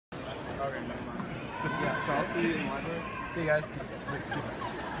So I'll see you in the library. See you guys.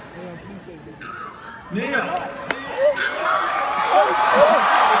 Neil.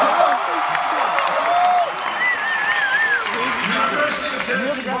 University of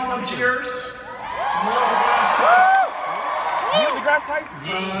Tennessee volunteers. Neil deGrasse Tyson.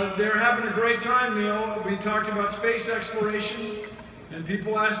 They're having a great time, Neil. We talked about space exploration, and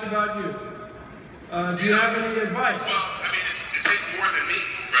people asked about you. Do you have any advice? Well, I mean, it takes more than me,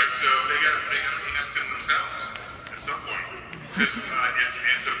 right? So they got to be asking themselves at some point. Because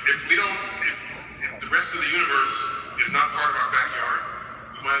if the rest of the universe is not part of our backyard,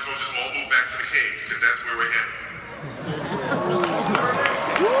 we might as well just all move back to the cave, because that's where we're headed.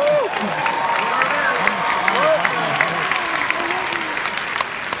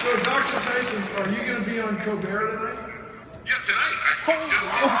 So, Dr. Tyson, are you going to be on Colbert tonight? Yeah, tonight. We're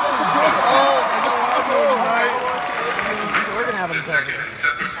going to have him talk. And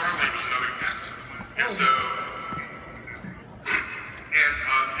Seth MacFarlane was another guest. And so,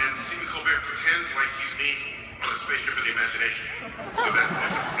 and Stephen Colbert pretends like he's me on the spaceship of the imagination. So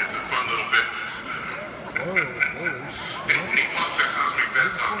it's a fun little bit. And he pops a cosmic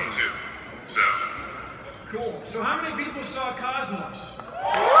vest on me too. So. Cool. So how many people saw Cosmos? They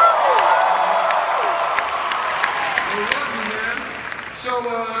love you, man. So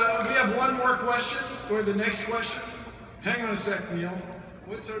we have one more question, or the next question. Hang on a sec, Neil.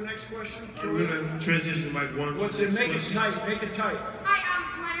 What's our next question? I'm going to transition to mic one. What's it? Make it tight. Make it tight. Hi,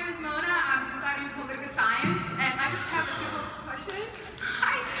 my name is Mona. I'm studying political science, and I just have a simple question.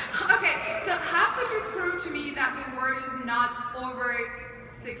 Hi. Okay, so how could you prove to me that the world is not over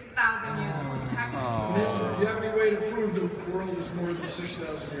 6,000 years old? How could you prove Neil, do you have any way to prove the world is more than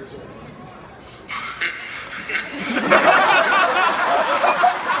 6,000 years old?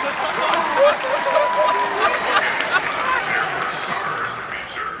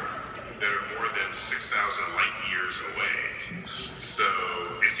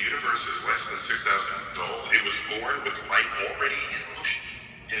 It was born with light already in motion,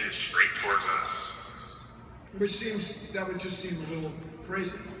 and it's straight towards us. That would just seem a little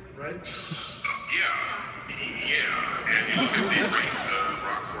crazy, right? Yeah. And you look at the rate of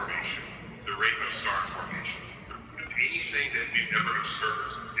rock formation, the rate of star formation. Anything that we've ever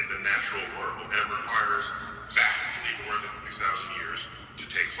observed in the natural world that requires vastly more than 6,000 years to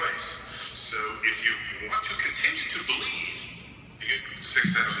take place. So if you want to continue to believe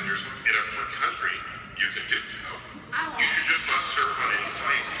 6,000 years in a free country, you can do so. You should just not serve on any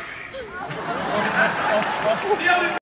science committees.